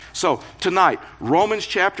So tonight, Romans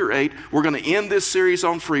chapter 8, we're going to end this series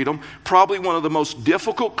on freedom. Probably one of the most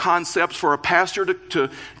difficult concepts for a pastor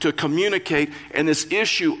to communicate, and this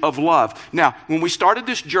issue of love. Now, when we started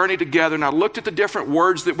this journey together, and I looked at the different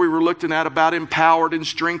words that we were looking at about empowered and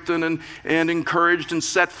strengthened and encouraged and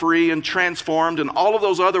set free and transformed and all of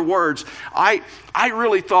those other words, I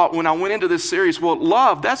really thought when I went into this series, well,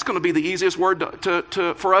 love, that's going to be the easiest word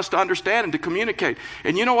for us to understand and to communicate.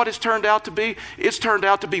 And you know what it's turned out to be? It's turned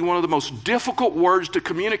out to be one of the most difficult words to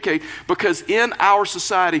communicate, because in our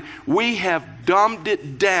society, we have dumbed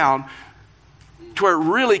it down to where it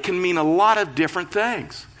really can mean a lot of different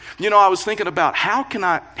things. You know, I was thinking about how can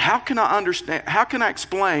I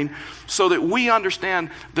explain so that we understand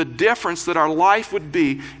the difference that our life would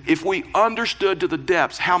be if we understood to the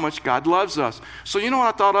depths how much God loves us. So you know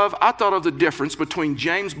what I thought of? I thought of the difference between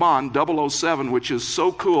James Bond 007, which is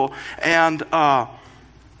so cool, and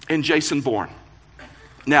Jason Bourne.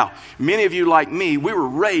 Now, many of you like me, we were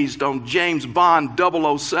raised on James Bond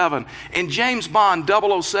 007. And James Bond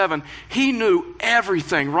 007, he knew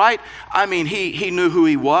everything, right? I mean, he knew who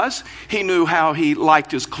he was. He knew how he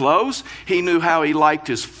liked his clothes. He knew how he liked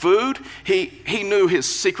his food. He knew his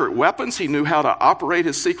secret weapons. He knew how to operate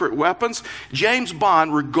his secret weapons. James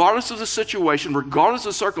Bond, regardless of the situation, regardless of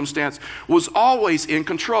the circumstance, was always in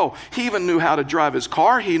control. He even knew how to drive his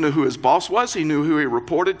car. He knew who his boss was. He knew who he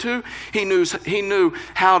reported to. He knew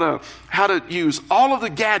how to use all of the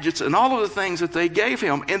gadgets and all of the things that they gave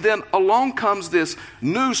him. And then along comes this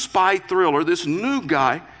new spy thriller, this new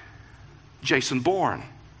guy, Jason Bourne.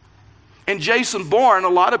 And Jason Bourne, a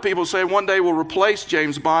lot of people say one day will replace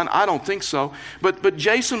James Bond. I don't think so. But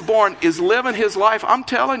Jason Bourne is living his life. I'm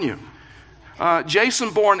telling you. Jason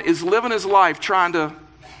Bourne is living his life trying to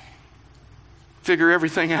figure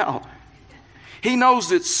everything out. He knows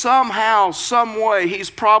that somehow, some way, he's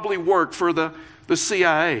probably worked for the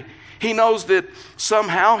CIA. He knows that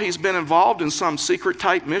somehow he's been involved in some secret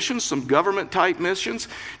type missions, some government type missions.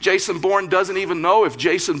 Jason Bourne doesn't even know if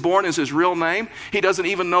Jason Bourne is his real name. He doesn't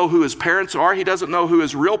even know who his parents are. He doesn't know who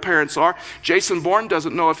his real parents are. Jason Bourne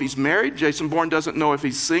doesn't know if he's married. Jason Bourne doesn't know if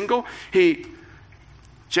he's single.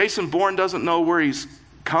 Jason Bourne doesn't know where he's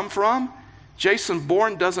come from. Jason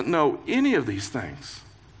Bourne doesn't know any of these things.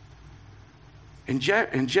 And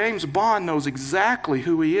James Bond knows exactly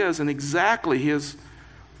who he is and exactly his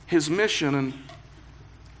mission. And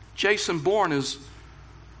Jason Bourne is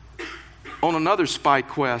on another spy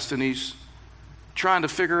quest, and he's trying to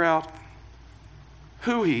figure out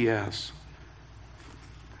who he is.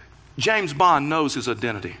 James Bond knows his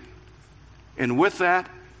identity. And with that,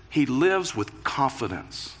 he lives with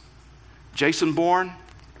confidence. Jason Bourne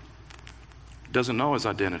doesn't know his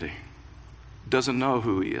identity, doesn't know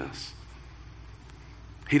who he is.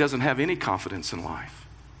 He doesn't have any confidence in life.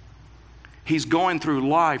 He's going through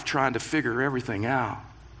life trying to figure everything out.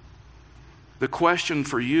 The question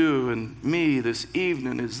for you and me this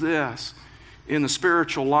evening is this. In the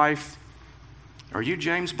spiritual life, are you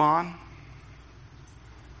James Bond?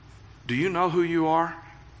 Do you know who you are?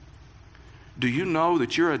 Do you know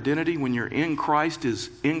that your identity when you're in Christ is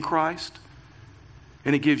in Christ?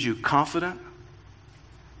 And it gives you confidence?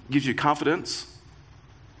 Gives you confidence?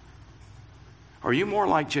 Are you more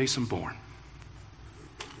like Jason Bourne?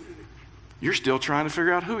 You're still trying to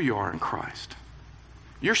figure out who you are in Christ.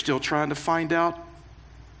 You're still trying to find out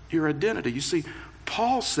your identity. You see,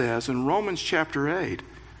 Paul says in Romans chapter 8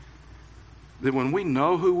 that when we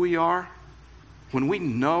know who we are, when we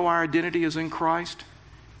know our identity is in Christ,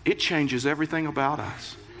 it changes everything about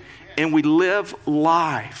us. And we live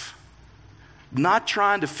life not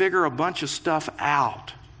trying to figure a bunch of stuff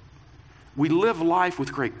out. We live life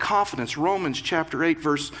with great confidence. Romans chapter 8,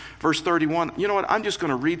 verse 31. You know what? I'm just going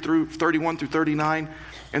to read through 31 through 39.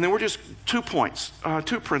 And then we're just 2 points,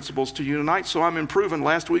 2 principles to you tonight. So I'm improving.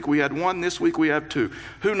 Last week we had 1. This week we have 2.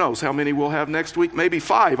 Who knows how many we'll have next week? Maybe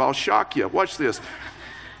 5. I'll shock you. Watch this.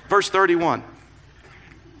 Verse 31.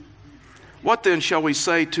 What then shall we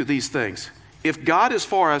say to these things? If God is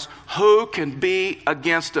for us, who can be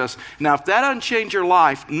against us? Now, if that doesn't change your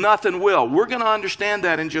life, nothing will. We're going to understand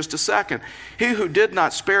that in just a second. He who did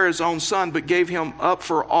not spare his own son, but gave him up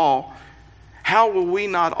for all, how will we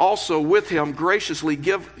not also with him graciously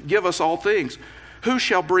give us all things? Who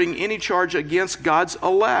shall bring any charge against God's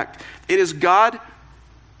elect? It's God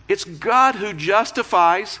who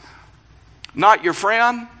justifies, not your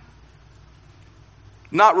friend,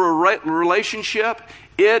 not relationship.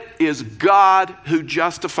 It is God who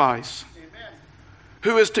justifies. Amen.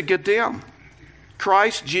 Who is to condemn?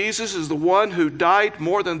 Christ Jesus is the one who died,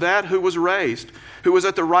 more than that, who was raised, who is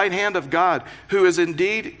at the right hand of God, who is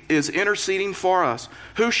indeed interceding for us.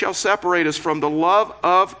 Who shall separate us from the love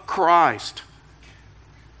of Christ?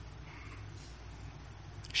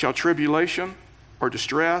 Shall tribulation or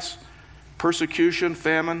distress, persecution,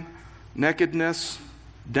 famine, nakedness,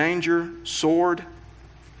 danger, sword?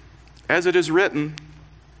 As it is written,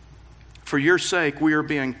 for your sake we are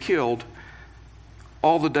being killed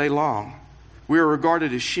all the day long. We are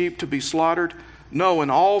regarded as sheep to be slaughtered. No, in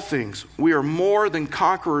all things we are more than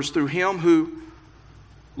conquerors through him who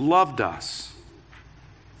loved us.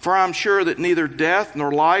 For I am sure that neither death, nor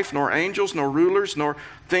life, nor angels, nor rulers, nor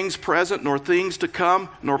things present, nor things to come,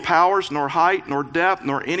 nor powers, nor height, nor depth,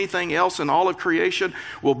 nor anything else in all of creation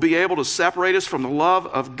will be able to separate us from the love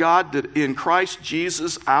of God that in Christ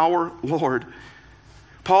Jesus our Lord.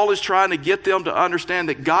 Paul is trying to get them to understand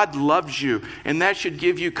that God loves you, and that should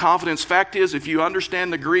give you confidence. Fact is, if you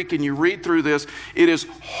understand the Greek and you read through this, it is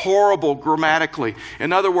horrible grammatically.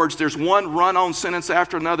 In other words, there's one run-on sentence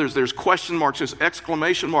after another. There's question marks, there's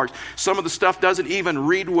exclamation marks. Some of the stuff doesn't even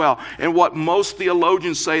read well. And what most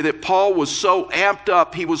theologians say, that Paul was so amped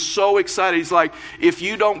up, he was so excited. He's like, if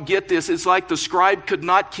you don't get this, it's like the scribe could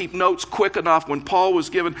not keep notes quick enough when Paul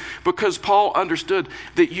was given, because Paul understood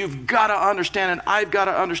that you've got to understand, and I've got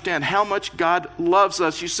to understand how much God loves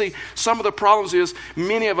us. You see, some of the problems is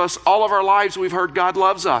many of us, all of our lives, we've heard God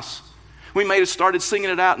loves us. We may have started singing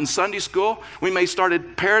it out in Sunday school. Parents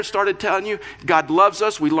started telling you God loves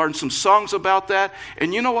us. We learned some songs about that.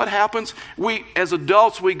 And you know what happens? We, as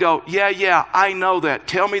adults, we go, yeah, I know that.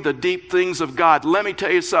 Tell me the deep things of God. Let me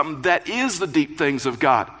tell you something. That is the deep things of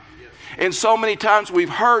God. And so many times we've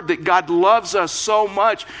heard that God loves us so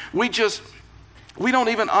much, we don't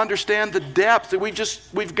even understand the depth, that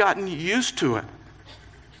we've gotten used to it.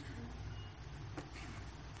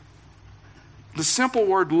 The simple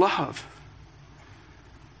word love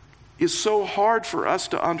is so hard for us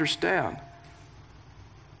to understand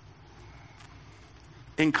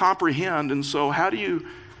and comprehend. And so how do you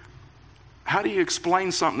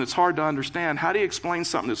explain something that's hard to understand? How do you explain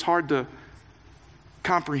something that's hard to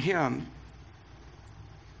comprehend?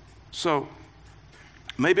 So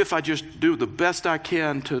maybe if I just do the best I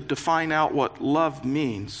can to define out what love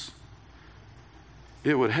means,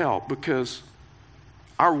 it would help, because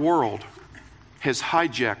our world has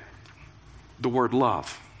hijacked the word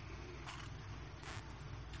love.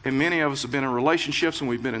 And many of us have been in relationships, and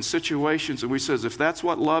we've been in situations, and we says, if that's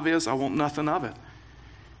what love is, I want nothing of it.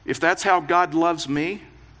 If that's how God loves me,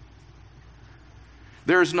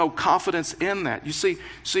 there is no confidence in that. You see,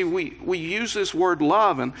 we use this word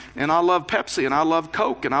love, and I love Pepsi, and I love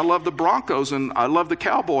Coke, and I love the Broncos, and I love the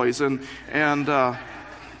Cowboys, and I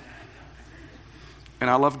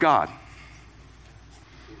love God.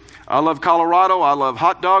 I love Colorado. I love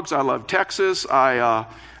hot dogs. I love Texas. I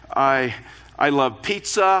love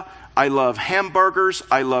pizza. I love hamburgers.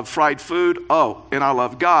 I love fried food. Oh, and I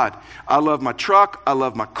love God. I love my truck. I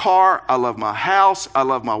love my car. I love my house. I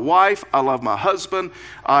love my wife. I love my husband.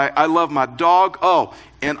 I love my dog. Oh,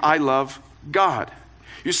 and I love God.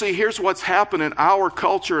 You see, here's what's happened in our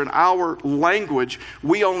culture, in our language.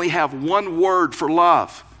 We only have one word for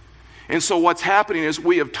love. And so what's happening is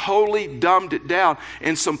we have totally dumbed it down.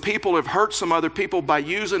 And some people have hurt some other people by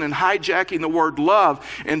using and hijacking the word love.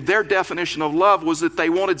 And their definition of love was that they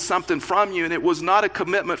wanted something from you, and it was not a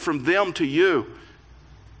commitment from them to you.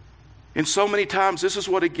 And so many times this is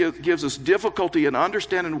what it gives us difficulty in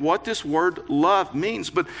understanding what this word love means.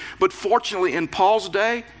 But fortunately in Paul's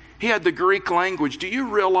day, he had the Greek language. Do you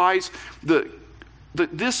realize that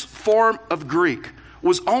this form of Greek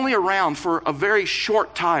was only around for a very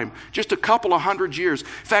short time, just a couple of hundred years?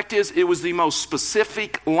 Fact is, it was the most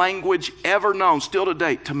specific language ever known, still to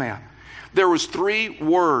date, to man. There was 3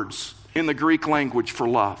 words in the Greek language for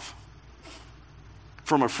love.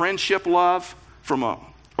 From a friendship love, from a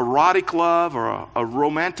erotic love, or a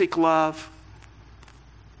romantic love.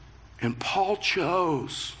 And Paul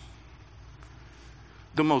chose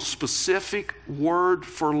the most specific word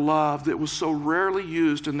for love that was so rarely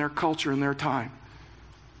used in their culture in their time.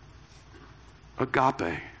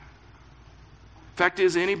 Agape. Fact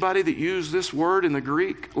is, anybody that used this word in the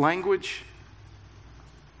Greek language,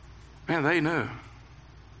 man, they knew.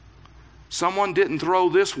 Someone didn't throw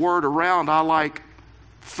this word around, I like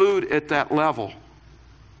food, at that level.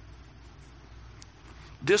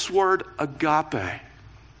 This word agape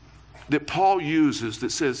that Paul uses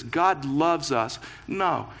that says God loves us,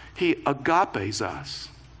 no, he agapes us.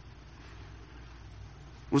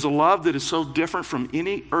 Was a love that is so different from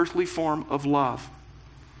any earthly form of love.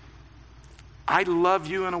 I love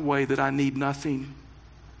you in a way that I need nothing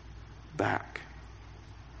back.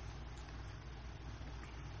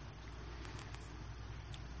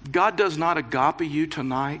 God does not agape you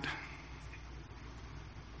tonight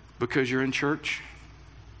because you're in church,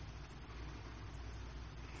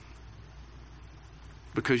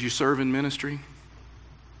 because you serve in ministry,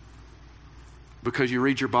 because you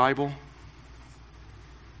read your Bible,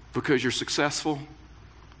 because you're successful,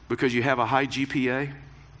 because you have a high GPA,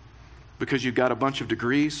 because you've got a bunch of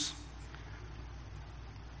degrees.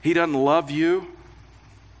 He doesn't love you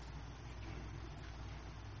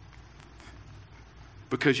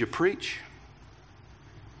because you preach,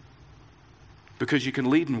 because you can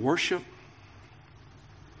lead in worship,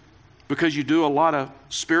 because you do a lot of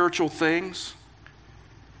spiritual things.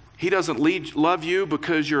 He doesn't love you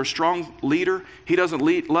because you're a strong leader. He doesn't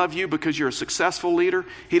love you because you're a successful leader.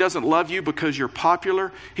 He doesn't love you because you're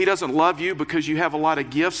popular. He doesn't love you because you have a lot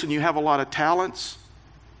of gifts and you have a lot of talents.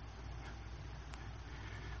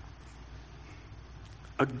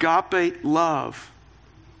 Agape love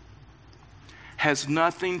has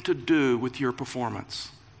nothing to do with your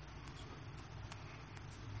performance.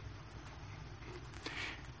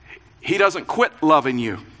 He doesn't quit loving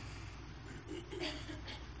you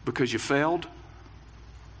because you failed,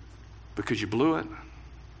 because you blew it,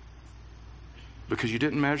 because you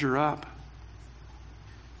didn't measure up,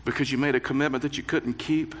 because you made a commitment that you couldn't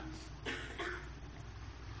keep.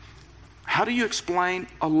 How do you explain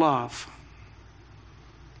a love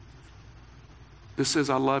that says,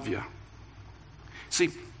 I love you? See,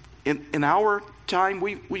 in our time,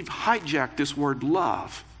 we've hijacked this word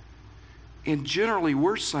love. And generally,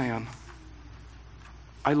 we're saying,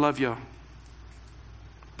 I love you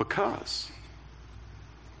because.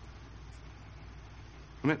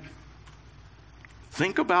 I mean,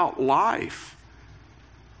 think about life.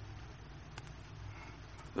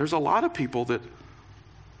 There's a lot of people that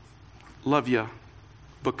love you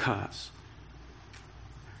because.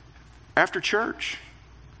 After church,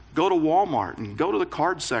 go to Walmart and go to the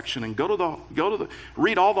card section and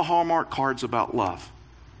read all the Hallmark cards about love.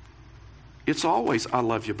 It's always, I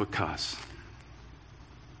love you because.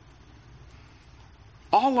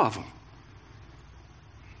 All of them.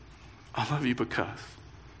 I love you because.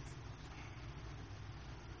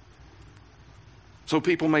 So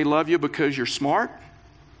people may love you because you're smart.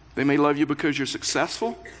 They may love you because you're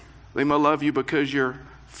successful. They may love you because you're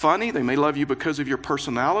funny. They may love you because of your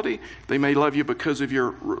personality. They may love you because of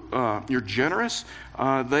you're generous.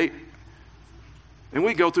 And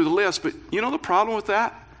we go through the list, but you know the problem with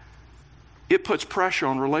that? It puts pressure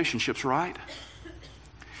on relationships, right?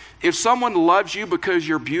 If someone loves you because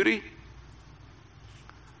you're beauty,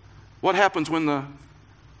 what happens when the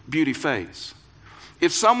beauty fades?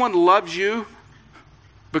 If someone loves you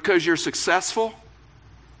because you're successful,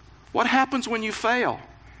 what happens when you fail?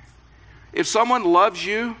 If someone loves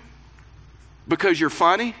you because you're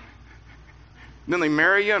funny, then they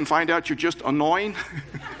marry you and find out you're just annoying,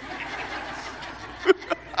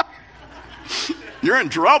 you're in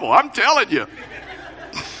trouble, I'm telling you.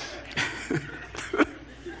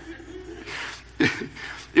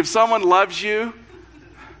 If someone loves you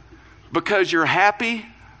because you're happy,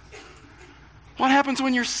 what happens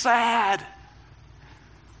when you're sad?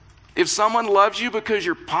 If someone loves you because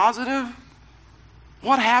you're positive,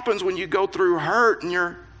 what happens when you go through hurt and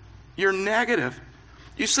you're negative?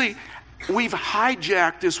 You see, we've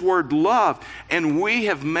hijacked this word love and we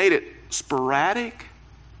have made it sporadic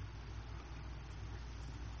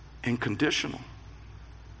and conditional.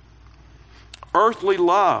 Earthly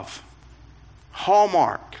love,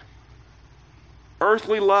 Hallmark.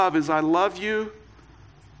 Earthly love is I love you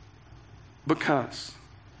because.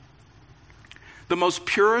 The most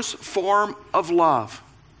purest form of love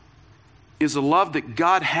is a love that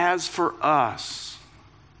God has for us.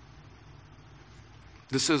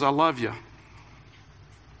 That says, I love you.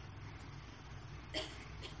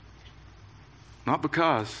 Not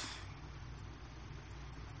because.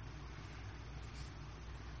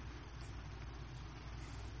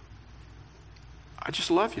 I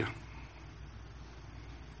just love you.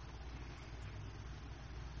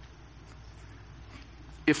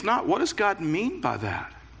 If not, what does God mean by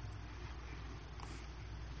that?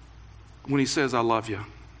 When he says, I love you.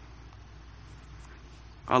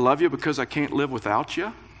 I love you because I can't live without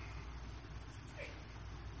you.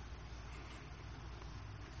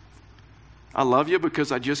 I love you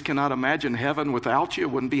because I just cannot imagine heaven without you.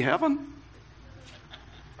 It wouldn't be heaven.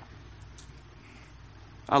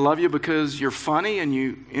 I love you because you're funny and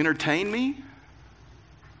you entertain me.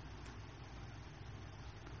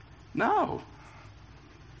 No.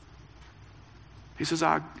 He says,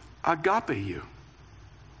 I agape you.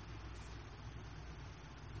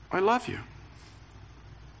 I love you.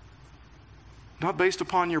 Not based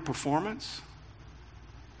upon your performance.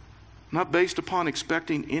 not based upon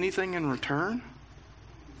expecting anything in return.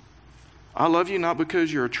 I love you not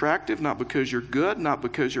because you're attractive, not because you're good, not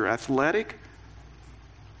because you're athletic,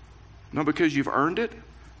 not because you've earned it,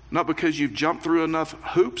 not because you've jumped through enough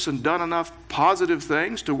hoops and done enough positive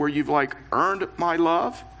things to where you've like earned my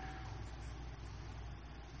love.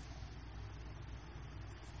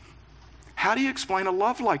 How do you explain a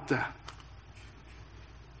love like that?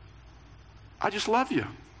 I just love you.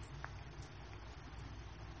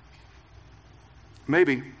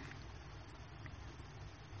 Maybe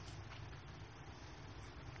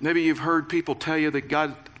you've heard people tell you that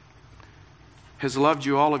God has loved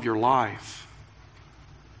you all of your life,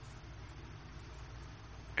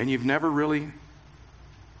 and you've never really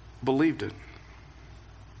believed it.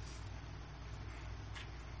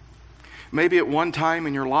 Maybe at one time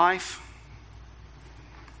in your life,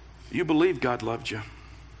 you believed God loved you,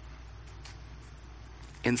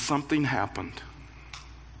 and something happened.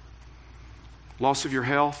 Loss of your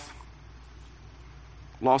health,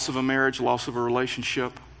 loss of a marriage, loss of a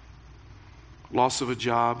relationship, loss of a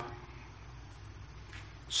job,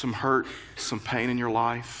 some hurt, some pain in your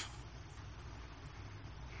life.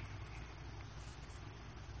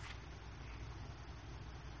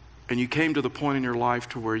 And you came to the point in your life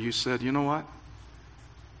to where you said, you know what?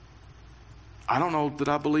 I don't know that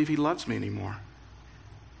I believe He loves me anymore.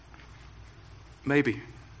 Maybe.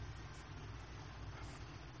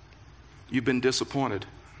 You've been disappointed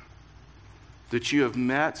that you have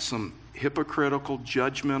met some hypocritical,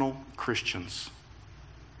 judgmental Christians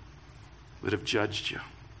that have judged you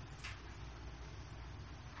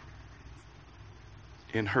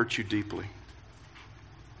and hurt you deeply.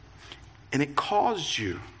 And it caused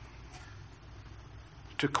you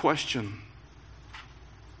to question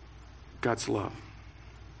God's love.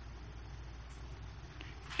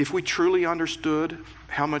 If we truly understood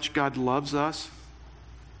how much God loves us,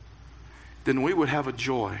 then we would have a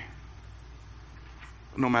joy.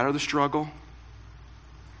 No matter the struggle,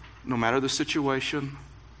 no matter the situation,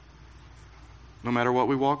 no matter what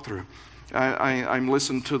we walk through. I'm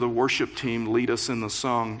listening to the worship team lead us in the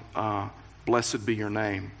song, Blessed Be Your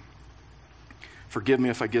Name. Forgive me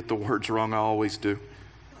if I get the words wrong, I always do.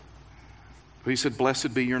 But he said,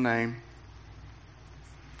 blessed be your name,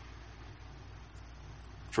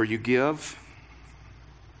 for you give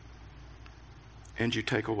and you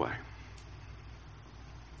take away.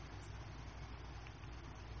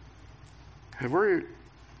 Have we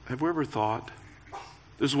ever thought,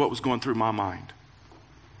 this is what was going through my mind.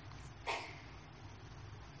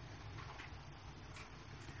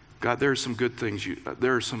 God, there are some good things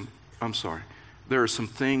there are some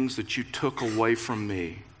things that you took away from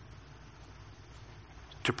me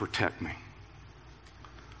to protect me.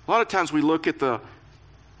 A lot of times we look at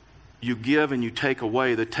you give and you take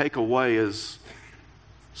away. The take away is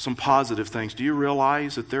some positive things. Do you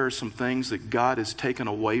realize that there are some things that God has taken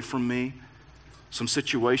away from me? Some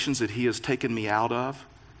situations that He has taken me out of?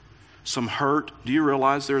 Some hurt. Do you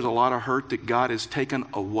realize there's a lot of hurt that God has taken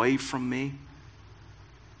away from me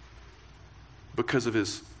because of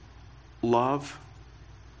His love?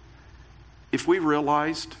 If we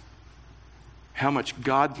realized how much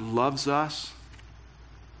God loves us,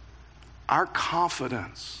 our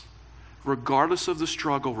confidence, regardless of the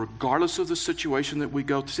struggle, regardless of the situation that we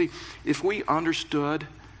go through, see, if we understood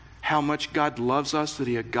how much God loves us, that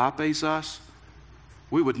He agapes us,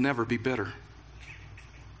 we would never be bitter.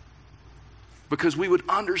 Because we would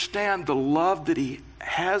understand the love that He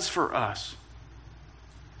has for us.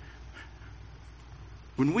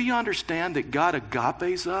 When we understand that God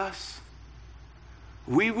agapes us,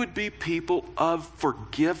 we would be people of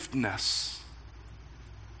forgiveness.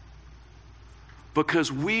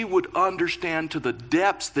 Because we would understand to the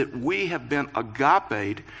depths that we have been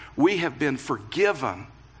agaped, we have been forgiven.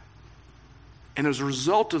 And as a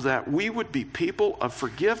result of that, we would be people of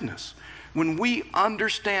forgiveness. When we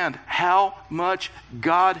understand how much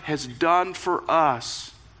God has done for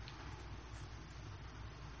us,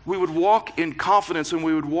 we would walk in confidence and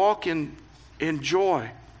we would walk in joy.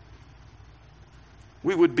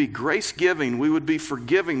 We would be grace-giving. We would be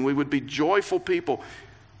forgiving. We would be joyful people.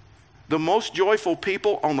 The most joyful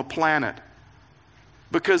people on the planet.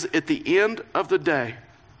 Because at the end of the day,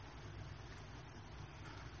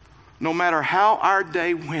 no matter how our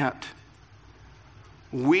day went,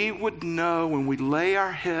 we would know when we lay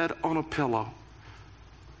our head on a pillow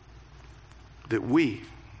that we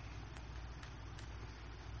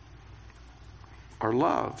are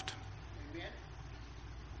loved. Amen.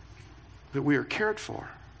 That we are cared for.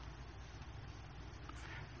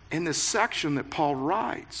 In this section that Paul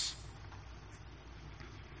writes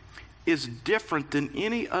is different than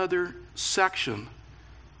any other section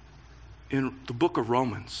in the book of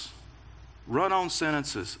Romans. Run-on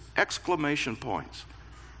sentences, exclamation points,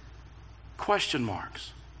 question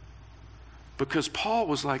marks. Because Paul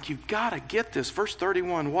was like, you've got to get this. Verse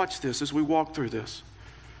 31, watch this as we walk through this.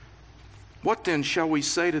 What then shall we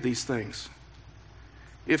say to these things?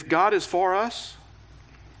 If God is for us,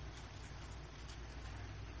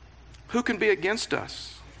 who can be against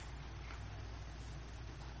us?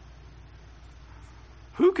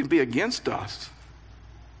 Who can be against us?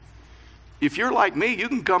 If you're like me, you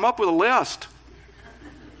can come up with a list.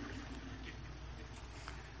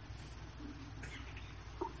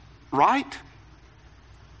 Right?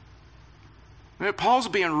 Paul's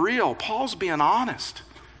being real. Paul's being honest.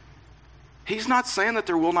 He's not saying that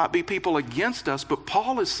there will not be people against us, but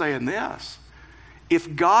Paul is saying this.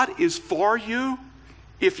 If God is for you,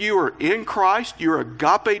 if you are in Christ, you're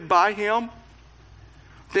agape by Him,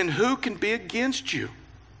 then who can be against you?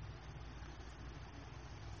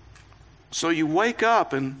 So you wake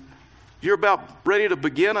up and you're about ready to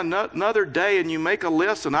begin another day and you make a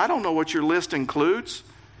list, and I don't know what your list includes.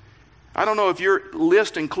 I don't know if your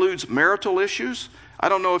list includes marital issues. I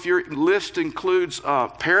don't know if your list includes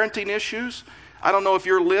parenting issues. I don't know if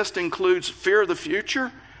your list includes fear of the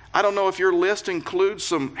future. I don't know if your list includes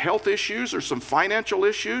some health issues or some financial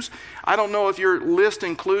issues. I don't know if your list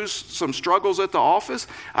includes some struggles at the office.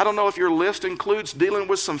 I don't know if your list includes dealing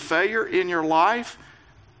with some failure in your life.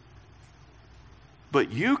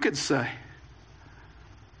 But you could say,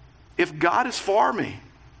 if God is for me,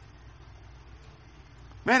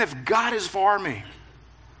 man, if God is for me,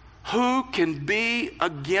 who can be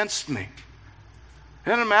against me? It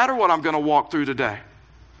doesn't matter what I'm going to walk through today,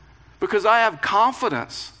 because I have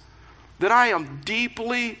confidence that I am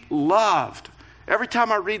deeply loved. Every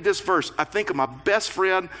time I read this verse, I think of my best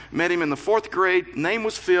friend, met him in the 4th grade, name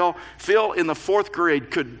was Phil. Phil in the 4th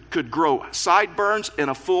grade could grow sideburns and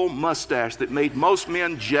a full mustache that made most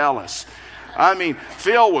men jealous. I mean,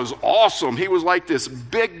 Phil was awesome. He was like this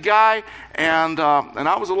big guy, and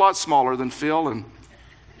I was a lot smaller than Phil,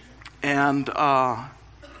 and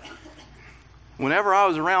whenever I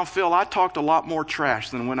was around Phil, I talked a lot more trash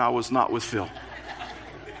than when I was not with Phil.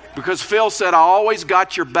 Because Phil said, I always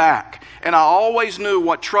got your back. And I always knew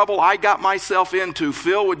what trouble I got myself into,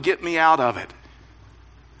 Phil would get me out of it.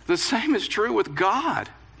 The same is true with God.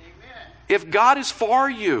 Amen. If God is for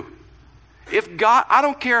you, if God, I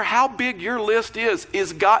don't care how big your list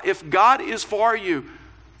is God, if God is for you,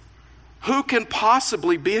 who can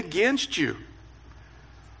possibly be against you?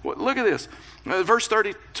 Well, look at this. Verse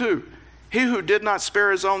 32. He who did not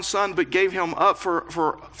spare his own son, but gave him up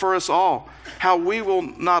for us all, how we will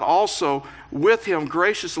not also with him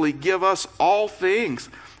graciously give us all things.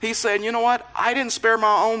 He's saying, you know what? I didn't spare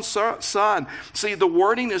my own son. See, the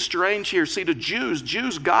wording is strange here. See, the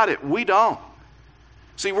Jews got it. We don't.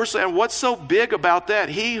 See, we're saying, what's so big about that?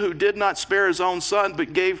 He who did not spare his own son,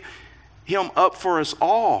 but gave him up for us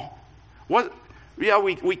all. What? Yeah,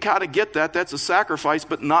 we kind of get that. That's a sacrifice,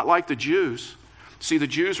 but not like the Jews. See, the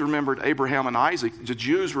Jews remembered Abraham and Isaac. The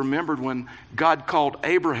Jews remembered when God called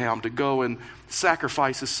Abraham to go and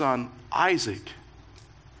sacrifice his son Isaac.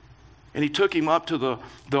 And he took him up to the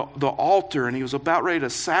altar, and he was about ready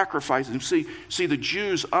to sacrifice him. See, the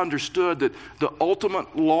Jews understood that the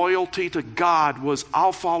ultimate loyalty to God was,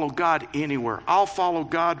 I'll follow God anywhere. I'll follow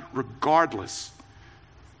God regardless.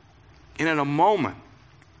 And in a moment,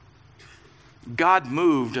 God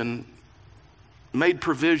moved and made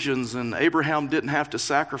provisions, and Abraham didn't have to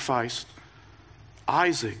sacrifice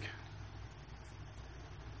Isaac.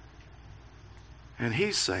 And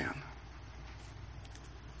he's saying,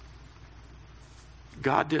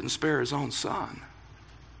 God didn't spare his own son.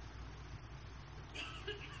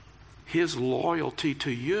 His loyalty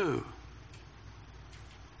to you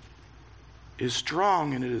is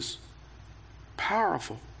strong and it is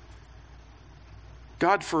powerful.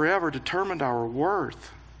 God forever determined our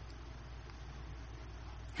worth.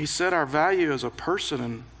 He set our value as a person,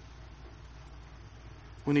 and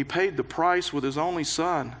when he paid the price with his only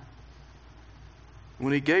son,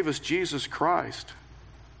 when he gave us Jesus Christ,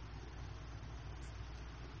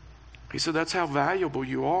 he said, that's how valuable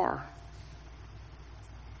you are.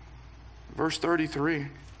 Verse 33.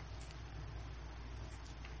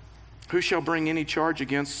 Who shall bring any charge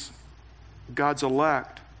against God's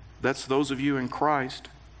elect? That's those of you in Christ.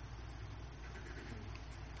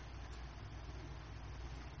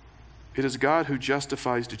 It is God who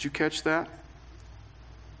justifies. Did you catch that?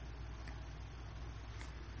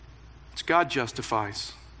 It's God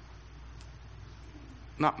justifies,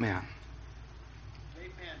 not man.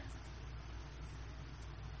 Amen.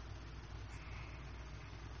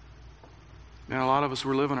 Man, a lot of us,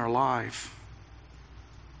 we're living our life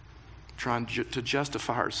trying to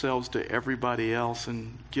justify ourselves to everybody else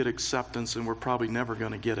and get acceptance, and we're probably never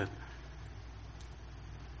going to get it.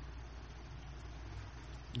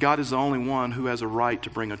 God is the only one who has a right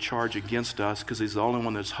to bring a charge against us because He's the only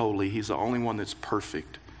one that's holy. He's the only one that's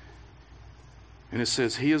perfect. And it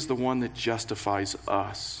says He is the one that justifies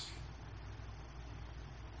us.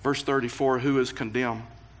 Verse 34, who is condemned?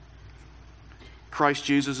 Christ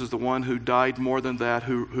Jesus is the one who died, more than that,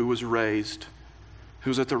 who was raised,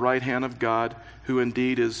 who's at the right hand of God, who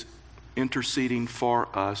indeed is interceding for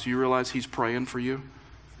us. You realize He's praying for you?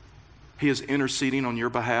 He is interceding on your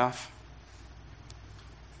behalf.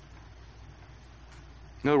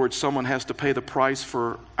 In other words, someone has to pay the price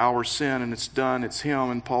for our sin, and it's done. It's Him.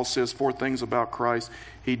 And Paul says 4 things about Christ.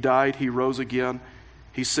 He died. He rose again.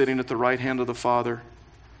 He's sitting at the right hand of the Father.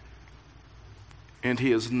 And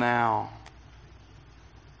He is now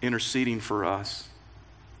interceding for us.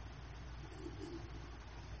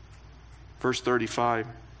 Verse 35.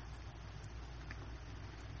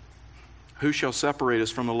 Who shall separate us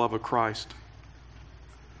from the love of Christ?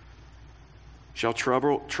 Shall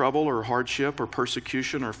trouble or hardship or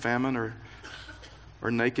persecution or famine or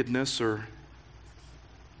nakedness or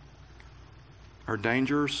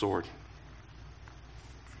danger or sword?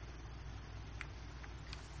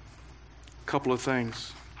 A couple of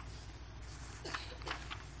things.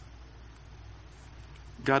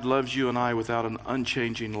 God loves you and I without an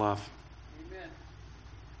unchanging love. Amen.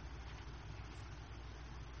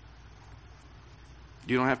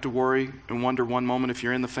 You don't have to worry and wonder one moment if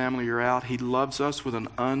you're in the family or you're out. He loves us with an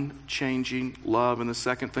unchanging love. And the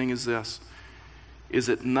second thing is this, is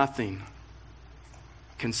that nothing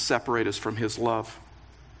can separate us from His love.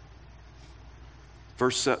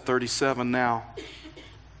 Verse 37, now,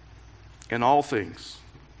 in all things,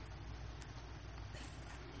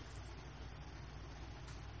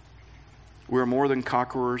 we are more than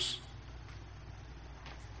conquerors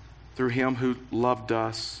through Him who loved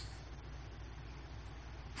us.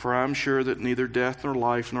 For I am sure that neither death nor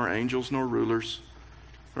life, nor angels nor rulers,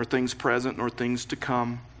 nor things present nor things to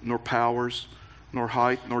come, nor powers, nor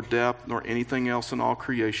height, nor depth, nor anything else in all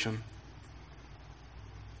creation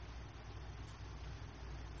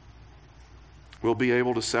will be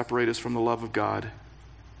able to separate us from the love of God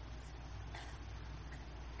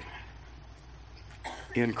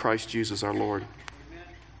in Christ Jesus our Lord. Amen.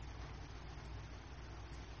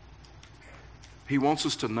 He wants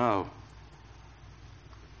us to know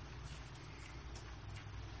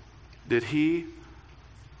that He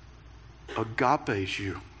agapes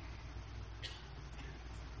you.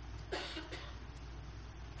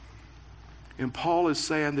 And Paul is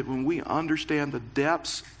saying that when we understand the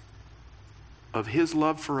depths of His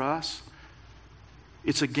love for us,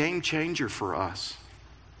 it's a game changer for us.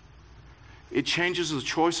 It changes the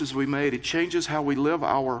choices we made. It changes how we live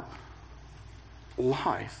our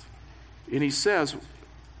life. And he says,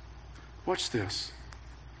 watch this,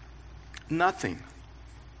 nothing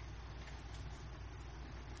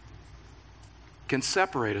can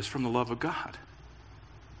separate us from the love of God.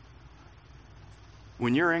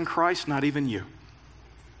 When you're in Christ, not even you.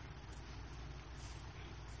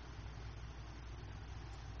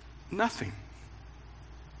 Nothing.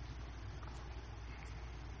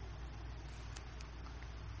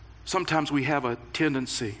 Sometimes we have a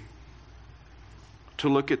tendency to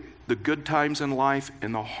look at the good times in life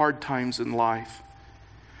and the hard times in life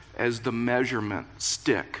as the measurement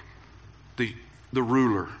stick, the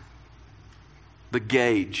ruler, the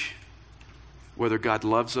gauge, whether God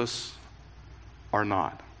loves us or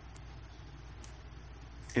not.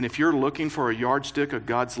 And if you're looking for a yardstick of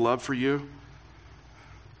God's love for you,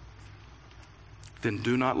 then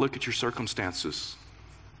do not look at your circumstances.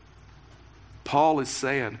 Paul is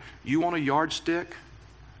saying, you want a yardstick?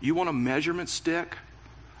 You want a measurement stick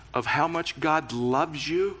of how much God loves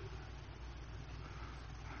you?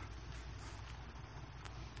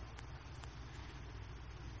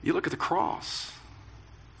 You look at the cross.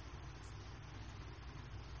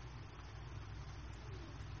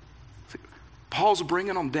 Paul's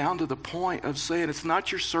bringing them down to the point of saying it's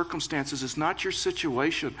not your circumstances, it's not your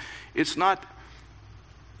situation, it's not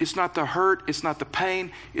the hurt, it's not the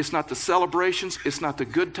pain, it's not the celebrations, it's not the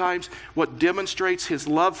good times. What demonstrates his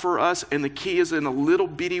love for us, and the key is in a little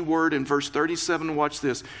bitty word in verse 37, watch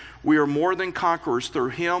this. We are more than conquerors through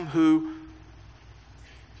him who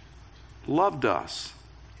loved us.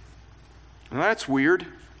 Now that's weird.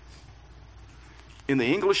 In the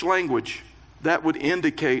English language, that would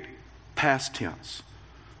indicate past tense.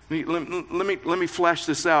 Let me flash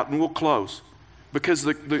this out and we'll close. Because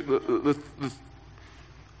the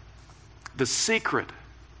secret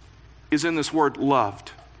is in this word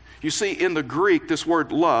loved. You see, in the Greek, this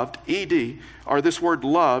word loved, ed, or this word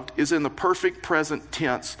loved, is in the perfect present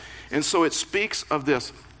tense. And so it speaks of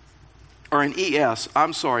this, or in es,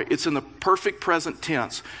 I'm sorry, it's in the perfect present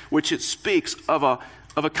tense, which it speaks of a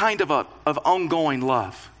kind of ongoing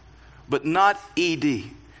love, but not ed.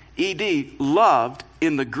 Ed, loved,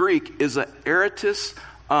 in the Greek is an aorist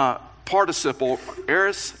participle,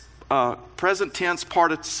 present tense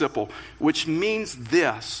participle, which means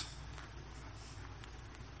this: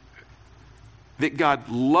 that God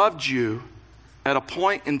loved you at a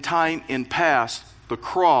point in time in past, the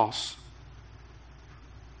cross,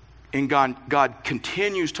 and God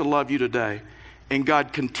continues to love you today, and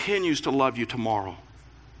God continues to love you tomorrow.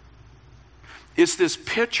 It's this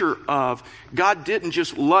picture of God didn't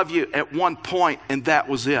just love you at one point and that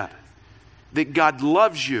was it. That God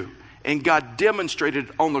loves you, and God demonstrated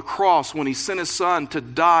on the cross when He sent His Son to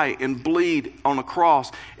die and bleed on a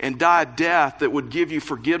cross and die a death that would give you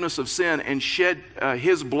forgiveness of sin and shed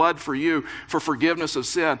His blood for you for forgiveness of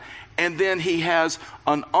sin. And then He has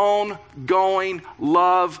an ongoing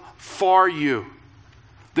love for you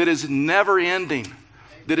that is never ending,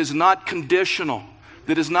 that is not conditional,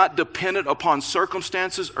 that is not dependent upon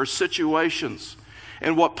circumstances or situations.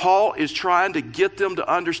 And what Paul is trying to get them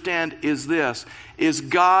to understand is this, is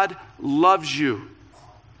God loves you.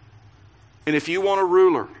 And if you want a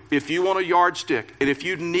ruler, if you want a yardstick, and if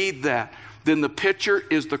you need that, then the picture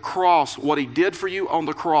is the cross, what He did for you on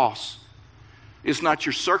the cross. It's not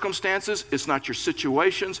your circumstances, it's not your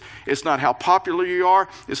situations, it's not how popular you are,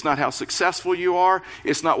 it's not how successful you are,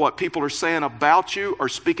 it's not what people are saying about you or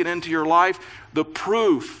speaking into your life. The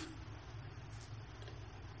proof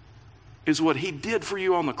is what He did for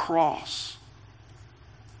you on the cross.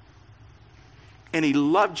 And He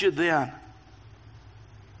loved you then.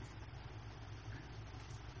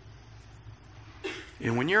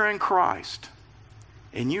 And when you're in Christ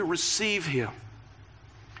and you receive Him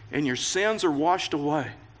and your sins are washed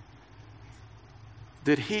away,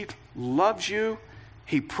 that He loves you,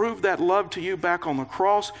 He proved that love to you back on the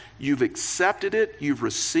cross, you've accepted it, you've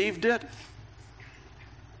received it,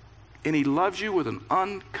 and He loves you with an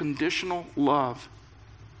unconditional love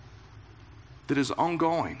that is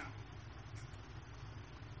ongoing.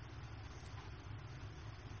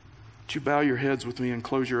 Would you bow your heads with me and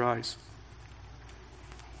close your eyes?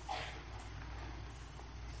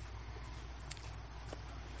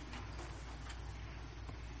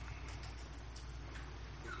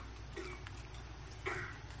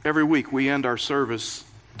 Every week we end our service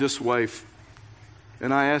this way,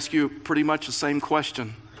 and I ask you pretty much the same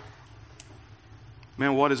question.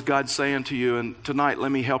 Man, what is God saying to you? And tonight,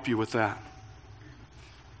 let me help you with that.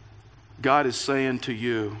 God is saying to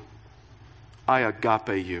you, I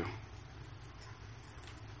agape you.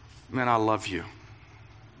 Man, I love you.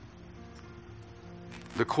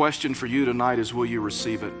 The question for you tonight is, will you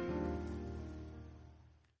receive it?